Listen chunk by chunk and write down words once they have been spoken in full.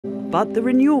But the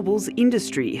renewables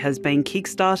industry has been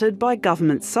kick-started by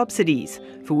government subsidies,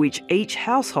 for which each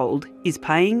household is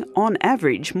paying, on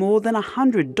average, more than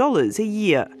 $100 a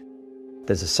year.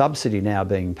 There's a subsidy now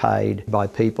being paid by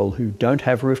people who don't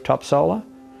have rooftop solar,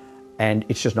 and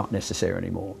it's just not necessary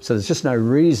anymore. So there's just no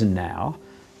reason now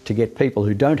to get people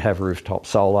who don't have rooftop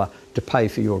solar to pay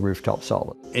for your rooftop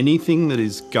solar. Anything that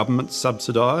is government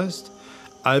subsidised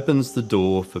opens the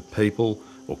door for people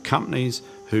or companies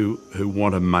who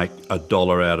want to make a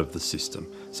dollar out of the system.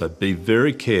 So be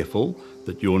very careful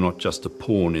that you're not just a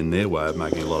pawn in their way of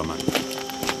making a lot of money.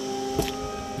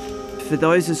 For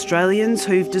those Australians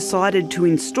who've decided to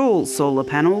install solar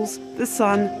panels, the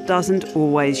sun doesn't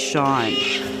always shine.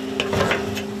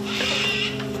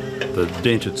 The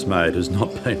dent it's made has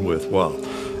not been worthwhile.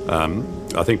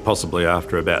 I think possibly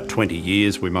after about 20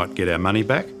 years we might get our money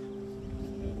back.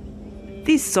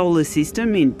 This solar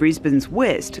system in Brisbane's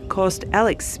west cost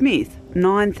Alex Smith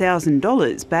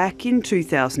 $9,000 back in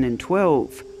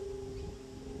 2012.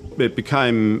 It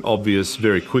became obvious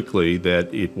very quickly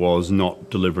that it was not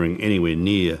delivering anywhere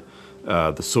near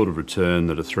the sort of return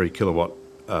that a 3 kilowatt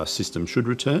system should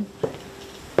return.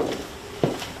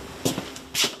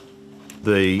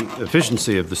 The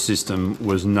efficiency of the system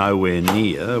was nowhere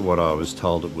near what I was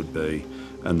told it would be,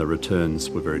 and the returns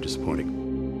were very disappointing.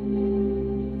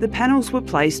 The panels were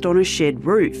placed on a shed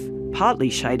roof,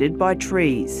 partly shaded by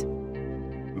trees.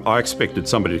 I expected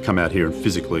somebody to come out here and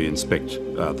physically inspect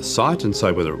the site and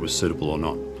say whether it was suitable or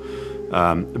not.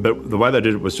 But the way they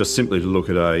did it was just simply to look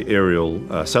at an aerial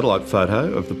satellite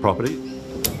photo of the property.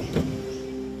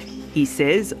 He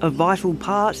says a vital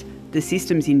part, the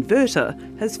system's inverter,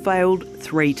 has failed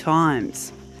 3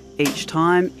 times. Each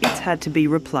time it's had to be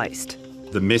replaced.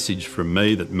 The message from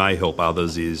me that may help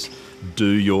others is do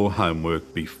your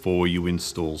homework before you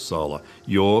install solar.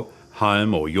 Your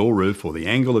home or your roof or the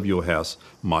angle of your house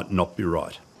might not be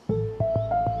right.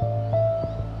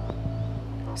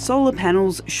 Solar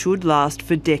panels should last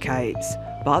for decades,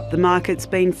 but the market's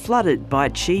been flooded by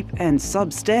cheap and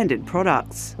substandard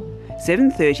products.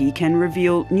 7:30 can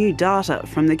reveal new data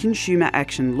from the Consumer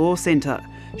Action Law Centre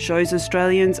shows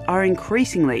Australians are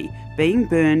increasingly being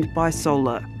burned by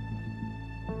solar.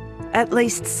 At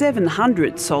least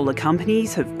 700 solar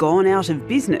companies have gone out of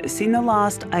business in the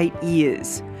last 8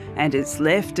 years, and it's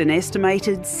left an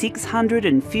estimated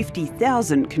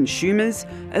 650,000 consumers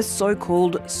as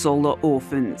so-called solar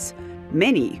orphans,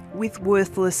 many with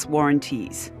worthless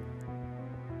warranties.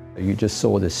 You just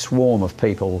saw this swarm of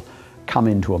people come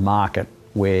into a market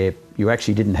where you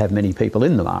actually didn't have many people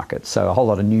in the market, so a whole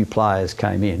lot of new players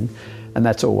came in, and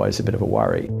that's always a bit of a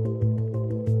worry.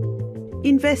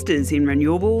 Investors in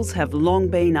renewables have long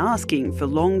been asking for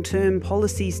long-term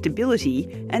policy stability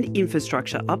and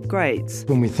infrastructure upgrades.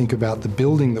 When we think about the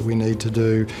building that we need to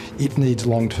do, it needs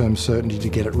long-term certainty to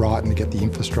get it right and to get the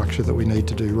infrastructure that we need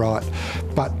to do right.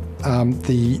 But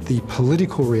the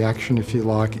political reaction, if you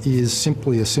like, is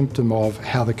simply a symptom of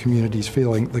how the community's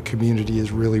feeling. The community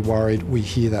is really worried. We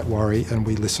hear that worry and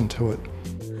we listen to it.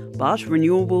 But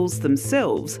renewables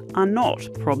themselves are not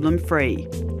problem-free.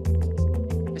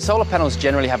 Solar panels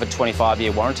generally have a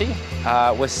 25-year warranty.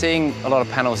 We're seeing a lot of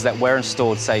panels that were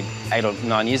installed, say, 8 or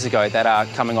 9 years ago that are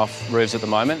coming off roofs at the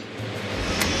moment.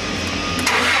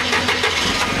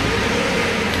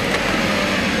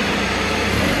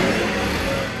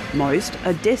 Most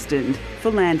are destined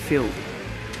for landfill.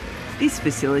 This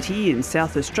facility in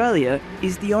South Australia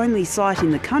is the only site in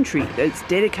the country that's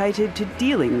dedicated to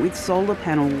dealing with solar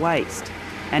panel waste,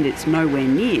 and it's nowhere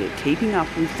near keeping up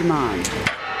with demand.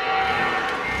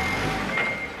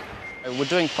 We're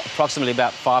doing approximately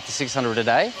about 500 to 600 a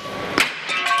day.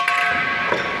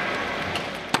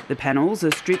 The panels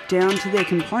are stripped down to their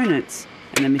components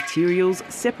and the materials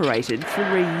separated for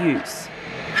reuse.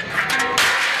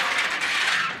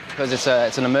 Because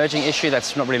it's an emerging issue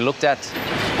that's not really looked at.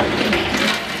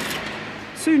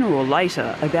 Sooner or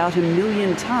later, about 1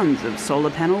 million tonnes of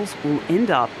solar panels will end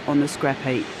up on the scrap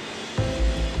heap.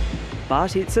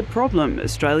 But it's a problem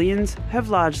Australians have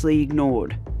largely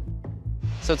ignored.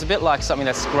 So it's a bit like something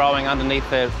that's growing underneath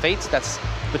their feet. That's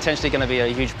potentially going to be a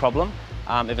huge problem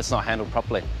if it's not handled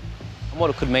properly. And what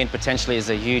it could mean potentially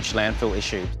is a huge landfill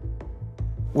issue.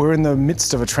 We're in the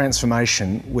midst of a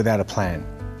transformation without a plan,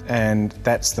 and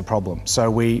that's the problem. So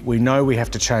we know we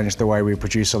have to change the way we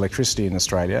produce electricity in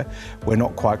Australia. We're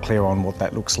not quite clear on what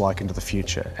that looks like into the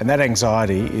future. And that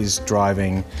anxiety is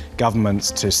driving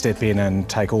governments to step in and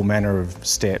take all manner of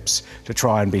steps to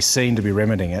try and be seen to be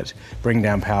remedying it, bring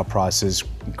down power prices,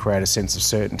 create a sense of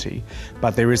certainty.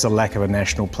 But there is a lack of a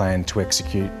national plan to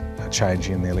execute a change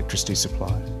in the electricity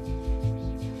supply.